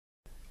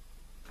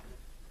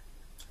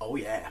Oh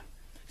yeah,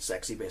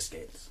 sexy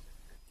biscuits.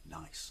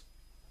 Nice.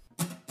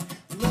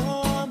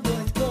 Long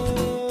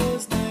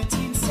goes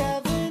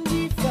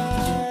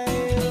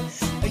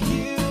 1975. A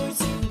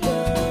using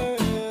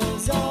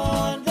girls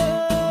on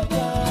the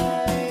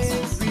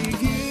rise.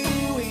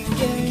 Reviewing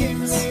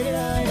games late at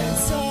night and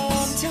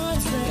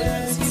sometimes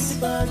friends used to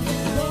bug.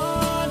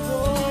 Long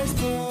goes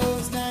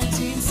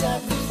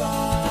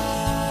 1975.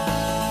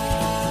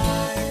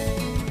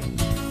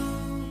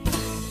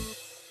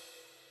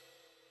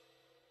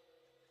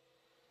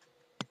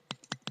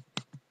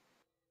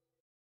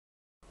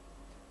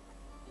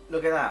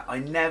 Look at that. I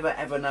never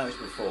ever noticed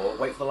before,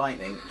 wait for the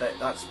lightning,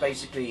 that's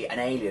basically an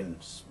alien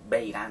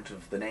made out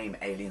of the name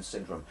Alien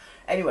Syndrome.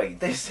 Anyway,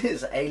 this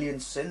is Alien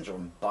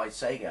Syndrome by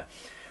Sega.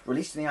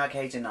 Released in the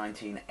arcades in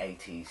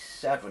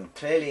 1987.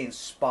 Clearly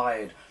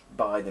inspired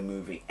by the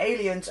movie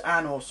Aliens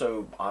and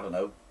also, I don't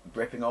know,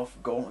 ripping off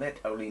Gauntlet,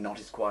 only not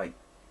as quite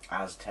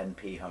as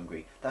 10p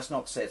hungry. That's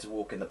not to say it's a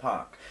walk in the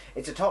park.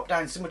 It's a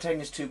top-down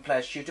simultaneous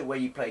two-player shooter where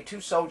you play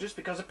two soldiers,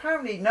 because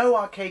apparently no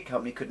arcade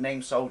company could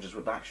name soldiers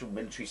with actual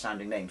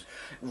military-sounding names.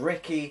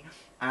 Ricky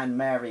and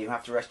Mary, who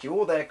have to rescue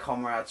all their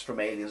comrades from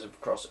aliens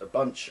across a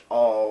bunch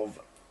of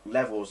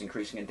levels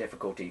increasing in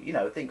difficulty. You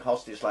know, think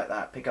hostage like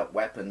that, pick up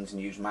weapons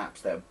and use maps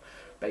that are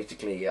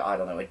basically, I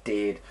don't know,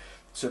 adhered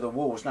to the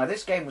walls. Now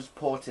this game was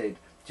ported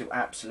to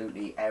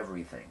absolutely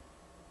everything.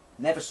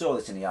 Never saw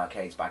this in the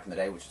arcades back in the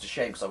day, which is a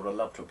shame because I would have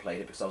loved to have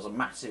played it because I was a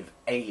massive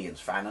Aliens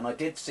fan and I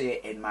did see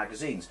it in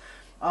magazines.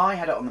 I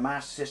had it on the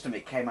Master System,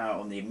 it came out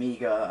on the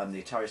Amiga and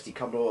the Atari ST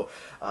Commodore,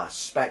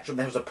 Spectrum.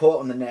 There was a port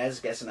on the NES,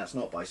 guessing that's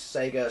not by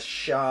Sega,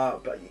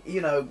 Sharp,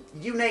 you know,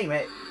 you name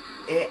it,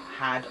 it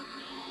had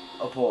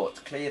a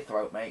port. Clear your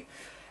throat, mate.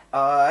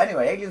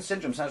 Anyway, Alien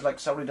Syndrome sounds like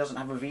someone who doesn't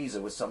have a visa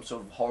with some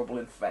sort of horrible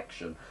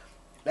infection.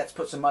 Let's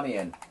put some money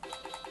in.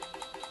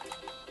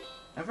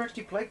 Never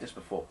actually played this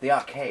before. The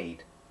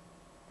arcade.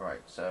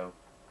 Right, so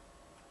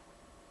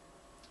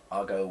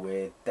I'll go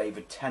with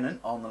David Tennant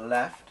on the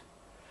left.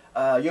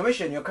 Your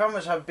mission, your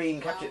cameras have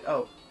been captured.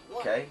 Oh,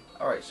 okay.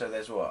 Alright, so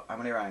there's what? How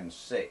many rounds?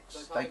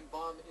 6.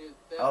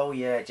 Oh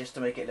yeah, just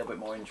to make it a little bit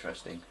more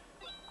interesting.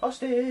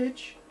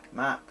 Hostage!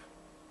 Map.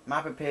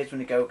 Map appears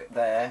when you go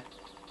there.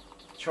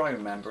 Try and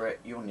remember it,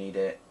 you'll need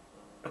it.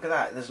 Look at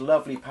that, there's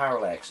lovely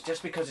parallax.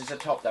 Just because it's a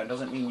top-down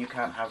doesn't mean you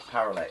can't have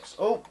parallax.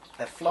 Oh,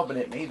 they're flobbing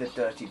at me, the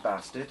dirty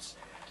bastards.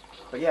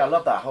 But yeah, I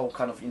love that whole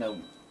kind of, you know,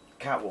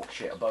 catwalk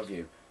shit above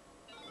you.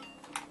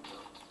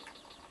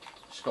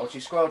 Squelchy,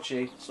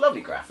 squelchy. It's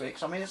lovely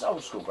graphics. I mean, it's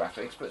old school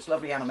graphics, but it's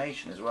lovely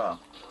animation as well.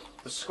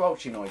 The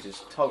squelchy noise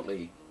is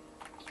totally...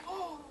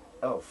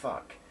 Oh,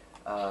 fuck.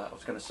 I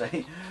was going to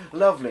say,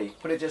 lovely,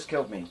 but it just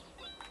killed me.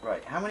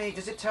 Right, how many...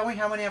 Does it tell me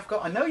how many I've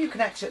got? I know you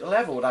can exit the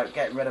level without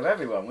getting rid of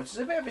everyone, which is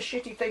a bit of a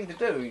shitty thing to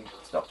do. You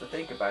stop to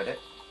think about it.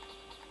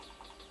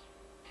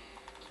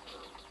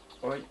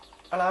 Alright,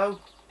 hello?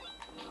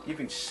 You've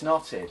been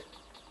snotted.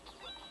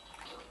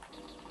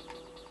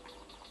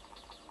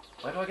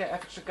 Where do I get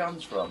extra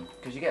guns from?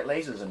 Because you get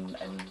lasers and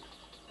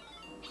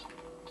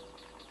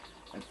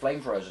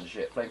flamethrowers and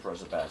shit. Flamethrowers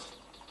are the best.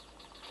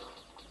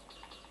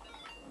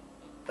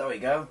 There we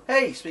go.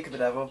 Hey, speak of the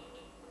devil.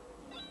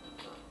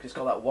 Because it's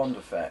got that wand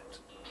effect.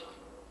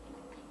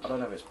 I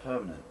don't know if it's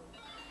permanent.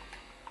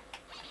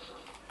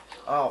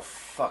 Oh,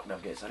 fuck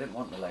nuggets. I didn't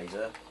want the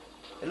laser.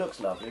 It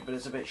looks lovely, but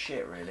it's a bit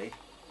shit, really.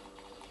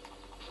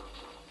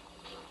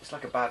 It's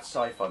like a bad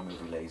sci-fi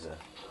movie laser.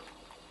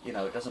 You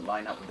know, it doesn't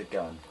line up with the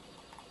gun.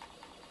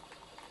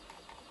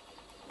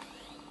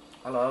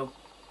 Hello.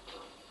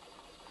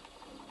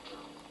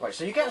 Right,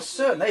 so you get a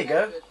certain... There you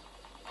go.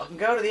 I can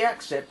go to the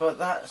exit, but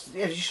that's...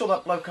 Yeah, you saw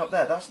that bloke up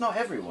there. That's not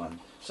everyone.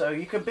 So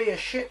you can be a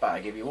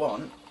shitbag if you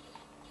want.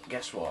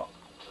 Guess what?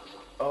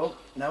 Oh,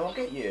 no, I'll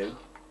get you.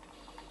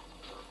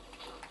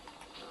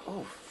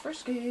 Oh,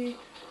 frisky.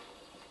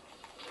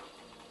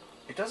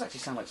 It does actually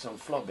sound like someone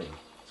flobbing.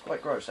 It's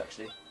quite gross,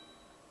 actually.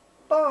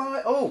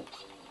 Bye. Oh,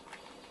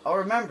 I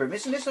remember him.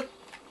 Isn't this a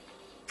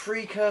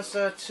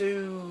precursor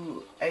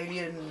to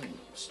Alien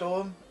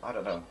Storm? I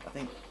don't know. I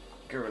think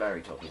Guru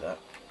Larry told me that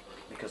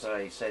because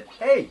I said,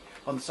 "Hey,"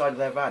 on the side of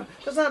their van.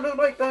 Doesn't that look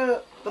like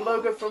the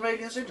logo from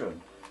Alien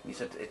Syndrome? And he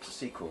said it's a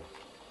sequel.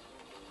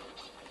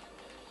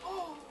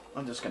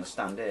 I'm just going to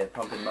stand here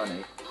pumping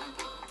money.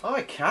 Oh,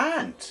 I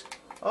can't.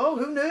 Oh,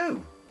 who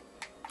knew?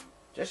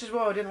 Just as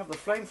well I didn't have the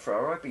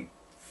flamethrower. I'd be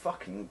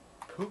fucking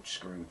pooch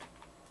screwed.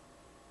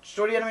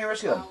 Destroy the enemy and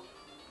rescue them.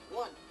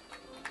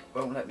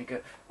 Won't let me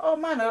go. Oh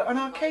man, an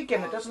arcade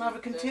game that doesn't have a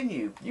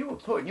continue. You were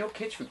putting your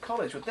kids through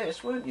college with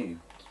this, weren't you?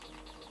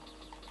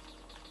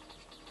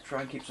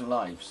 Try and keep some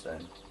lives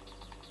then.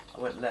 I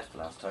went left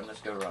last time,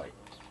 let's go right.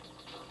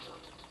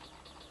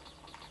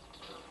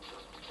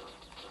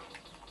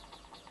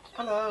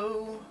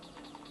 Hello.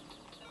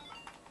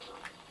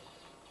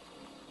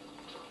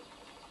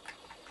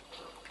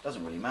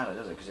 Doesn't really matter,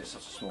 does it? Because it's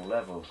such a small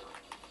level.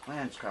 My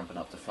hand's cramping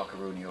up to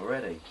fuckaroony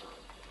already.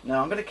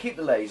 Now I'm going to keep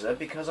the laser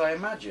because I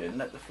imagine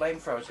that the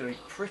flamethrower is going to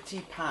be pretty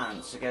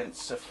pants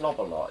against a flob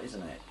a lot,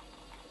 isn't it?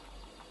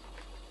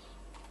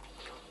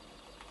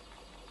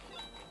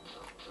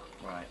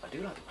 Right. right. I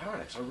do like the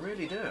parallax, I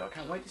really do. I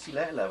can't wait to see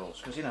later levels,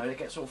 because, you know, it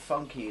gets all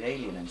funky and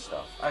alien and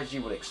stuff, as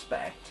you would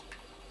expect.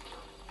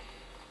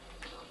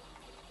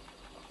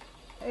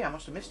 Hey, I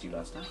must have missed you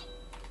last time.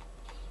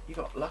 You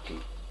got lucky.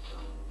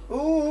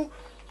 Ooh!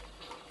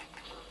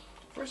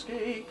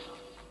 Frisky!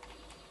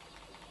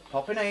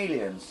 Popping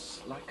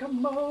aliens like a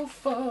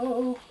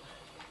mofo.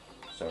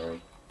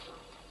 Sorry.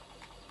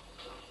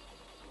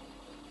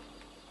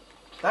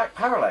 That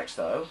parallax,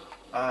 though,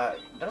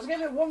 does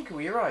get a bit wonky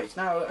with your eyes.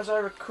 Now, as I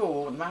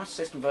recall, the Master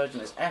System version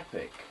is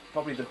epic.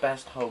 Probably the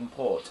best home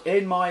port.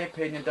 In my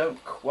opinion,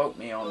 don't quote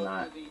me on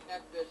that.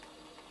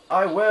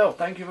 I will.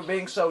 Thank you for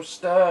being so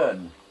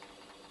stern.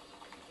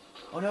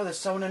 Oh no, there's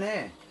someone in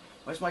here.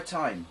 Where's my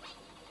time?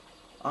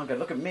 I'm gonna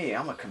look at me.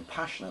 I'm a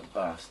compassionate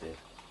bastard.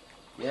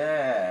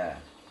 Yeah.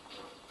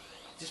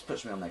 It just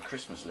puts me on their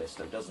Christmas list,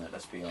 though, doesn't it?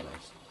 Let's be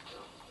honest.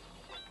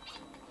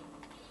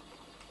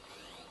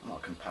 I'm not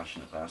a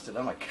compassionate bastard.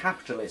 I'm a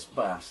capitalist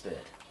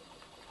bastard.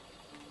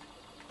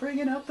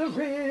 Bringing up the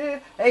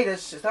rear. Hey,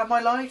 is that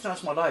my light? No,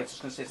 that's my light. I was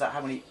going to say, is that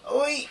how many...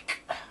 Oink!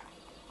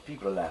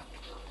 People are left.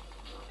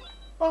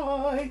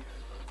 Bye!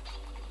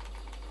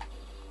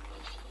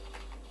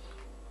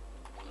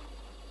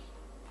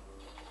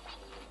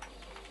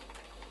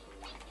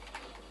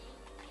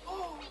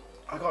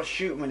 I got to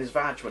shoot him in his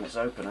vag when it's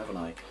open, haven't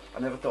I? I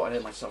never thought I'd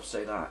hear myself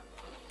say that.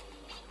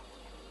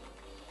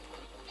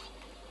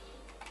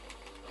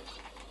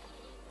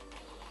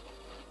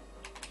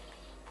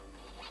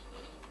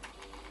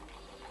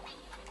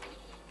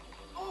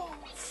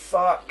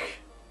 Fuck.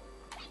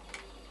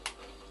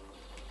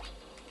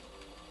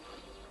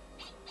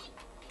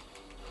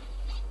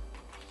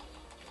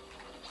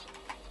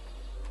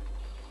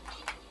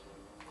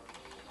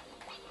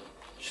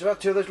 Should have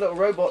two of those little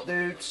robot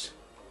dudes.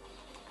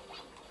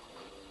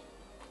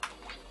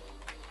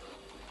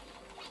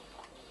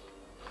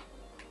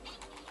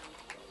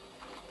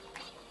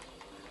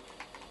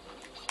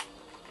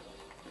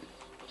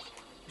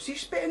 Is he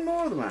spitting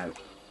more of them out?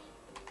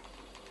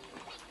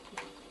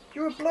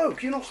 You're a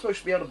bloke, you're not supposed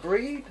to be able to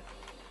breathe.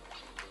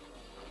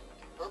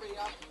 Hurry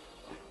up.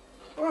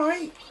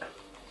 Right.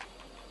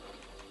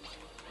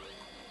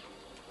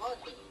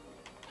 Martin.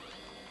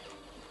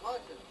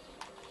 Martin.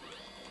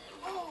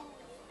 Oh.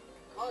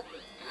 Martin.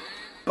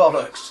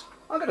 Bollocks.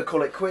 I'm going to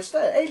call it quits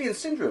there. Alien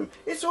Syndrome.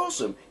 It's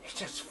awesome. It's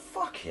just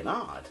fucking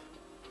hard.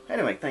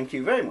 Anyway, thank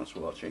you very much for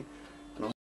watching.